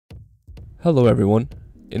Hello everyone,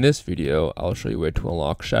 in this video I'll show you where to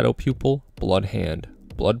unlock Shadow Pupil, Blood Hand,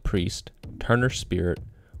 Blood Priest, Tarnished Spirit,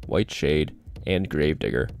 White Shade, and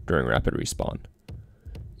Gravedigger during rapid respawn.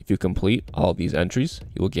 If you complete all of these entries,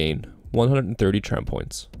 you will gain 130 charm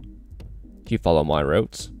points. If you follow my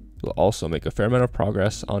routes, you'll also make a fair amount of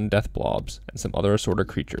progress on Death Blobs and some other assorted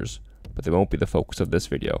creatures, but they won't be the focus of this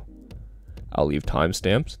video. I'll leave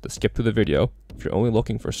timestamps to skip through the video if you're only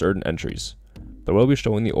looking for certain entries, but we'll be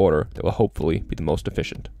showing the order that will hopefully be the most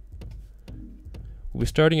efficient. We'll be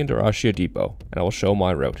starting in Darashia Depot, and I will show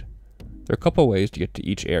my route. There are a couple ways to get to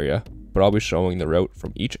each area, but I'll be showing the route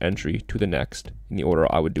from each entry to the next in the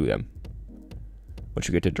order I would do them. Once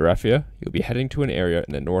you get to Drefia, you'll be heading to an area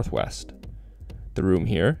in the northwest. The room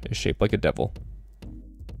here is shaped like a devil.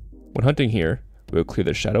 When hunting here, we will clear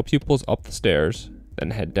the Shadow Pupils up the stairs, then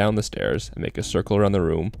head down the stairs and make a circle around the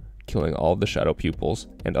room, killing all of the Shadow Pupils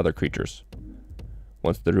and other creatures.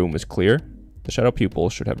 Once the room is clear, the Shadow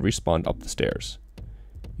Pupils should have respawned up the stairs.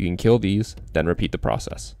 You can kill these, then repeat the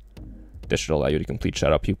process. This should allow you to complete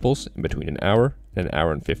Shadow Pupils in between an hour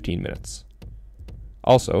and 15 minutes.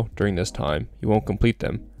 Also, during this time, you won't complete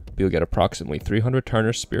them, but you'll get approximately 300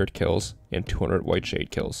 Tarnished Spirit kills and 200 White Shade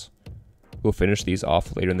kills. We'll finish these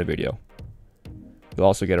off later in the video. You'll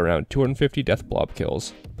also get around 250 Death Blob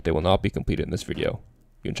kills, but they will not be completed in this video.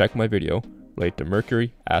 You can check my video related to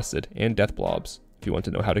Mercury, Acid, and Death Blobs if you want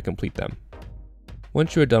to know how to complete them.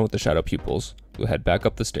 Once you are done with the Shadow Pupils, you'll head back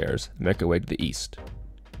up the stairs and make your way to the east.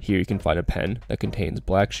 Here you can find a pen that contains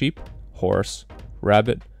black sheep, horse,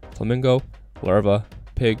 rabbit, flamingo, larva,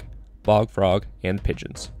 pig, bog frog, and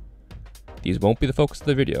pigeons. These won't be the focus of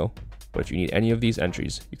the video, but if you need any of these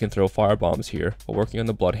entries, you can throw fire bombs here while working on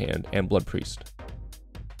the Blood Hand and Blood Priest.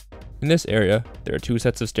 In this area, there are two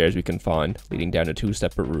sets of stairs we can find leading down to two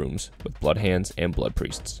separate rooms with Blood Hands and Blood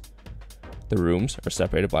Priests. The rooms are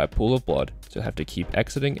separated by a pool of blood, so you'll have to keep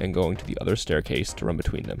exiting and going to the other staircase to run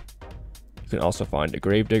between them. You can also find a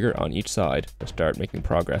Gravedigger on each side to start making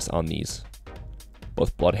progress on these.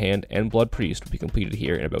 Both Blood Hand and Blood Priest will be completed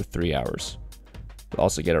here in about 3 hours. You'll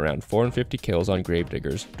also get around 450 kills on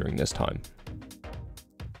Gravediggers during this time.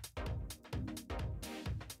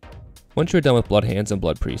 Once you're done with Blood Hands and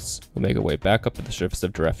Blood Priests, we'll make our way back up to the surface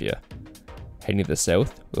of Drefia. Heading to the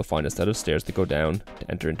south, we'll find a set of stairs to go down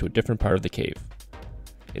to enter into a different part of the cave.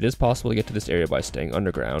 It is possible to get to this area by staying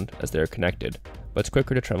underground, as they are connected, but it's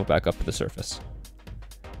quicker to travel back up to the surface.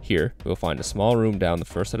 Here, we'll find a small room down the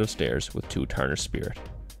first set of stairs with 2 Tarnished Spirit.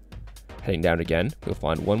 Heading down again, we'll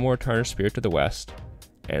find one more Tarnished Spirit to the west,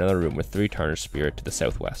 and another room with 3 Tarnished Spirit to the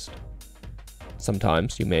southwest.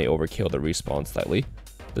 Sometimes you may overkill the respawn slightly.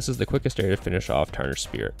 This is the quickest area to finish off Tarnished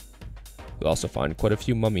Spirit. You'll also find quite a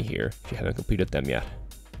few mummy here if you haven't completed them yet.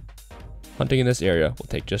 Hunting in this area will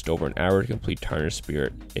take just over an hour to complete Tarnished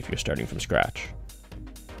Spirit if you're starting from scratch.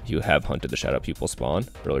 If you have hunted the Shadow Pupil spawn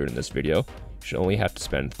earlier in this video, you should only have to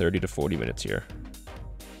spend 30 to 40 minutes here.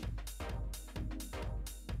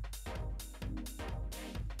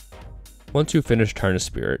 Once you've finished Tarnished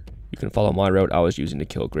Spirit, you can follow my route I was using to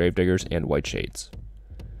kill Gravediggers and White Shades.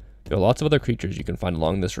 There are lots of other creatures you can find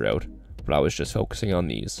along this route, but I was just focusing on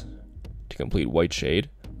these. To complete White Shade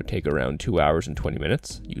would take around 2 hours and 20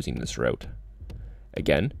 minutes using this route.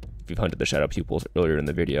 Again, if you've hunted the Shadow Pupils earlier in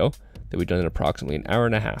the video, they'll be done in approximately an hour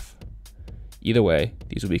and a half. Either way,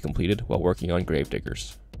 these will be completed while working on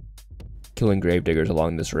Gravediggers. Killing Gravediggers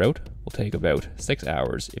along this route will take about 6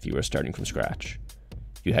 hours if you are starting from scratch.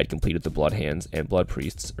 If you had completed the Blood Hands and Blood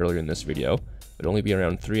Priests earlier in this video, it would only be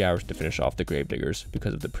around 3 hours to finish off the Gravediggers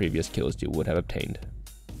because of the previous kills you would have obtained.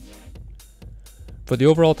 For the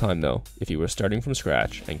overall time though, if you were starting from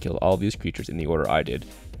scratch and killed all of these creatures in the order I did,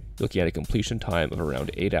 you're looking at a completion time of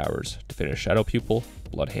around 8 hours to finish Shadow Pupil,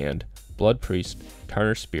 Blood Hand, Blood Priest,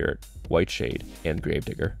 Tarnished Spirit, White Shade, and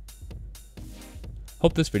Gravedigger.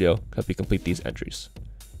 Hope this video can help you complete these entries.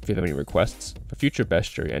 If you have any requests for future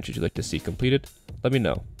Bestiary entries you'd like to see completed, let me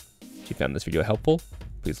know. If you found this video helpful,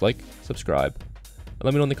 please like, subscribe, and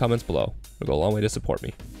let me know in the comments below. It'll go a long way to support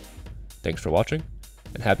me. Thanks for watching,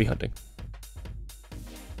 and happy hunting.